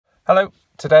Hello,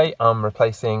 today I'm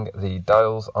replacing the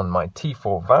dials on my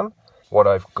T4 van. What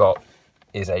I've got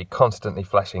is a constantly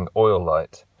flashing oil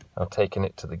light. I've taken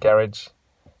it to the garage.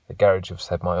 The garage have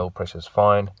said my oil pressure is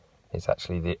fine. It's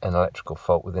actually an electrical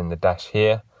fault within the dash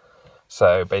here.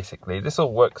 So basically this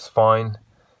all works fine,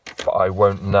 but I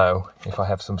won't know if I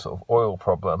have some sort of oil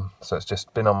problem. So it's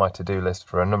just been on my to-do list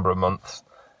for a number of months.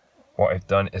 What I've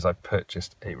done is I've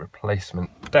purchased a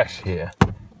replacement dash here.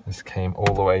 This came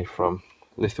all the way from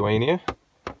Lithuania,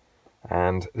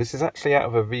 and this is actually out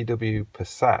of a VW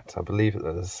Passat. I believe that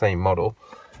they're the same model,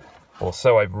 or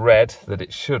so I've read that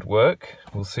it should work.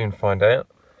 We'll soon find out.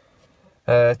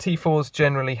 T4s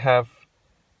generally have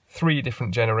 3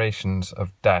 different generations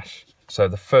of dash. So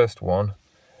the first one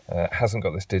hasn't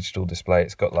got this digital display.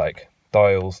 It's got like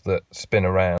dials that spin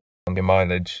around your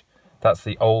mileage. That's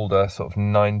the older sort of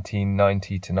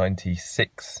 1990 to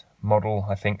 96 model,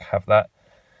 I think, have that.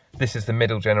 This is the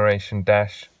middle generation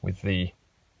dash with the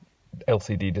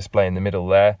LCD display in the middle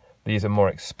there. These are more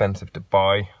expensive to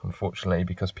buy, unfortunately,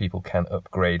 because people can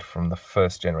upgrade from the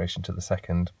first generation to the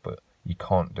second, but you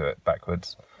can't do it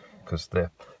backwards because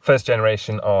the first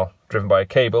generation are driven by a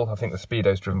cable. I think the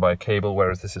Speedo is driven by a cable,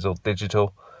 whereas this is all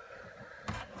digital.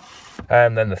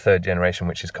 And then the third generation,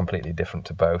 which is completely different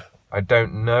to both. I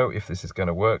don't know if this is going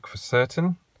to work for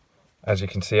certain. As you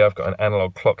can see, I've got an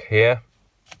analog clock here,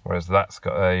 whereas that's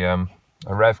got a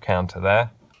rev counter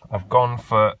there. I've gone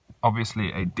for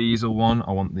obviously a diesel one.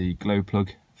 I want the glow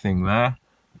plug thing there.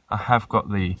 I have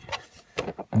got the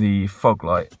fog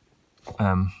light.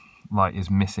 Light is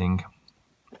missing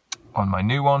on my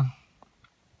new one.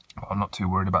 I'm not too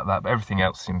worried about that, but everything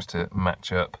else seems to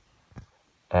match up.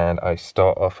 And I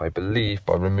start off, I believe,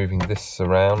 by removing this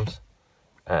surround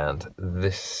and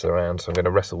this surround. So I'm going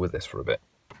to wrestle with this for a bit.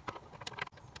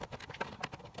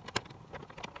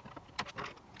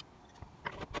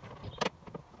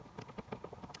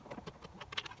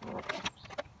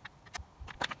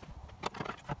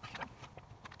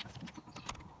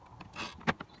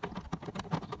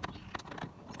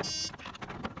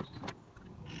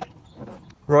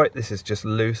 Right, this is just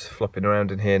loose, flopping around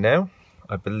in here now.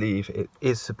 I believe it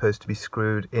is supposed to be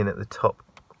screwed in at the top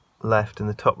left and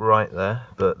the top right there,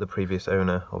 but the previous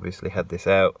owner obviously had this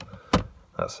out.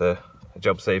 That's a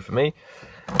job saved for me.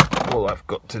 All I've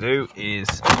got to do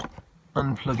is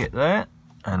unplug it there,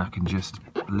 and I can just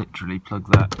literally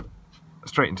plug that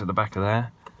straight into the back of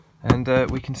there, and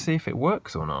we can see if it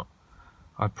works or not.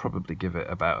 I'd probably give it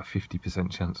about a 50%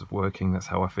 chance of working, that's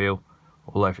how I feel.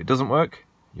 Although if it doesn't work,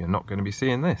 you're not going to be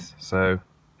seeing this. So,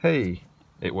 hey,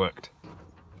 it worked.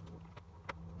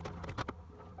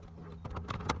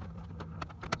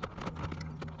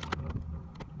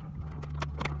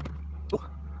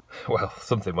 Well,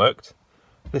 something worked.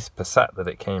 This Passat that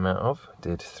it came out of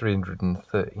did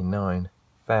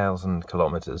 339,000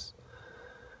 kilometers.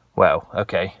 Well,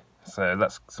 okay, so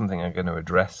that's something I'm going to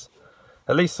address.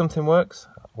 At least something works.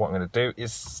 What I'm going to do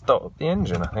is start up the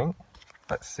engine, I think.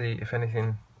 Let's see if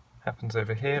anything happens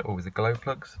over here, or with the glow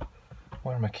plugs.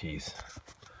 Where are my keys?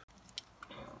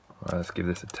 Right, let's give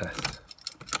this a test.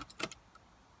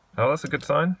 Oh, that's a good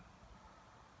sign.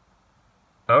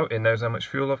 Oh, it knows how much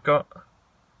fuel I've got.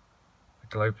 The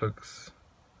glow plugs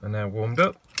are now warmed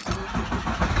up.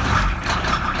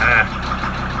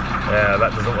 Ah! Yeah,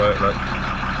 that doesn't work, look.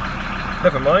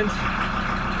 Never mind.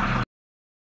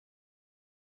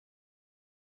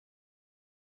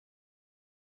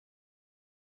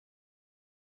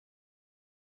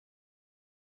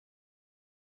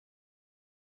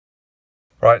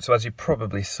 Right, so as you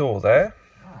probably saw there,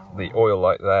 the oil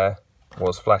light there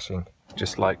was flashing,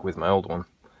 just like with my old one.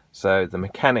 So the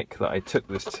mechanic that I took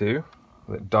this to,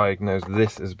 that diagnosed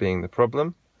this as being the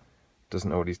problem, doesn't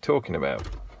know what he's talking about.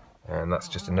 And that's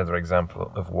just another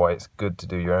example of why it's good to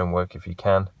do your own work if you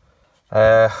can.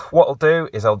 What I'll do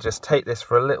is I'll just take this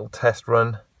for a little test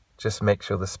run, just make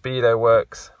sure the Speedo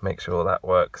works, make sure that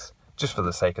works, just for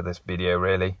the sake of this video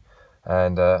really.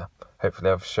 And hopefully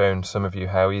I've shown some of you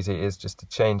how easy it is just to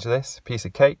change this piece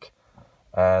of cake.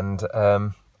 And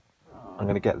I'm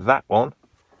going to get that one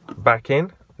back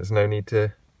in. There's no need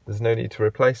to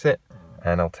replace it,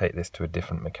 and I'll take this to a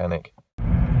different mechanic.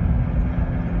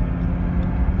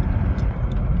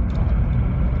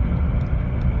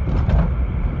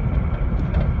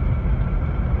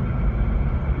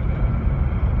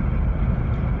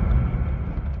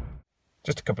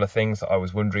 Just a couple of things that I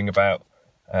was wondering about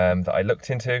that I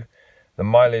looked into. The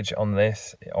mileage on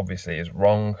this obviously is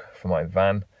wrong for my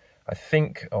van. I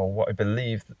think, or what I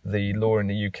believe, the law in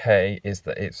the UK is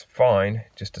that it's fine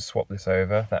just to swap this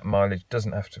over. That mileage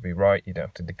doesn't have to be right, you don't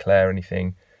have to declare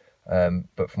anything.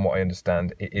 But from what I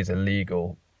understand, it is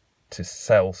illegal to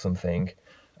sell something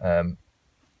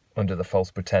under the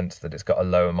false pretense that it's got a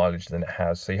lower mileage than it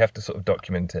has. So you have to sort of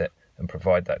document it and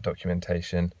provide that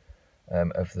documentation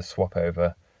of the swap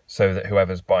over, so that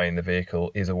whoever's buying the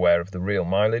vehicle is aware of the real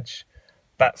mileage.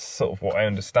 That's sort of what I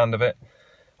understand of it.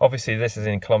 Obviously this is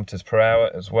in kilometers per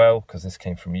hour as well, because this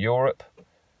came from Europe.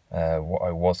 What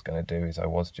I was going to do is I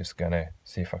was just going to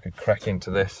see if I could crack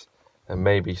into this and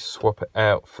maybe swap it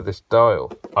out for this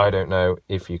dial. I don't know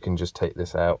if you can just take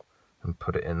this out and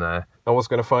put it in there. I was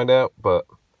going to find out, but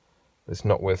it's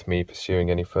not worth me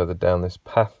pursuing any further down this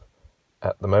path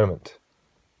at the moment.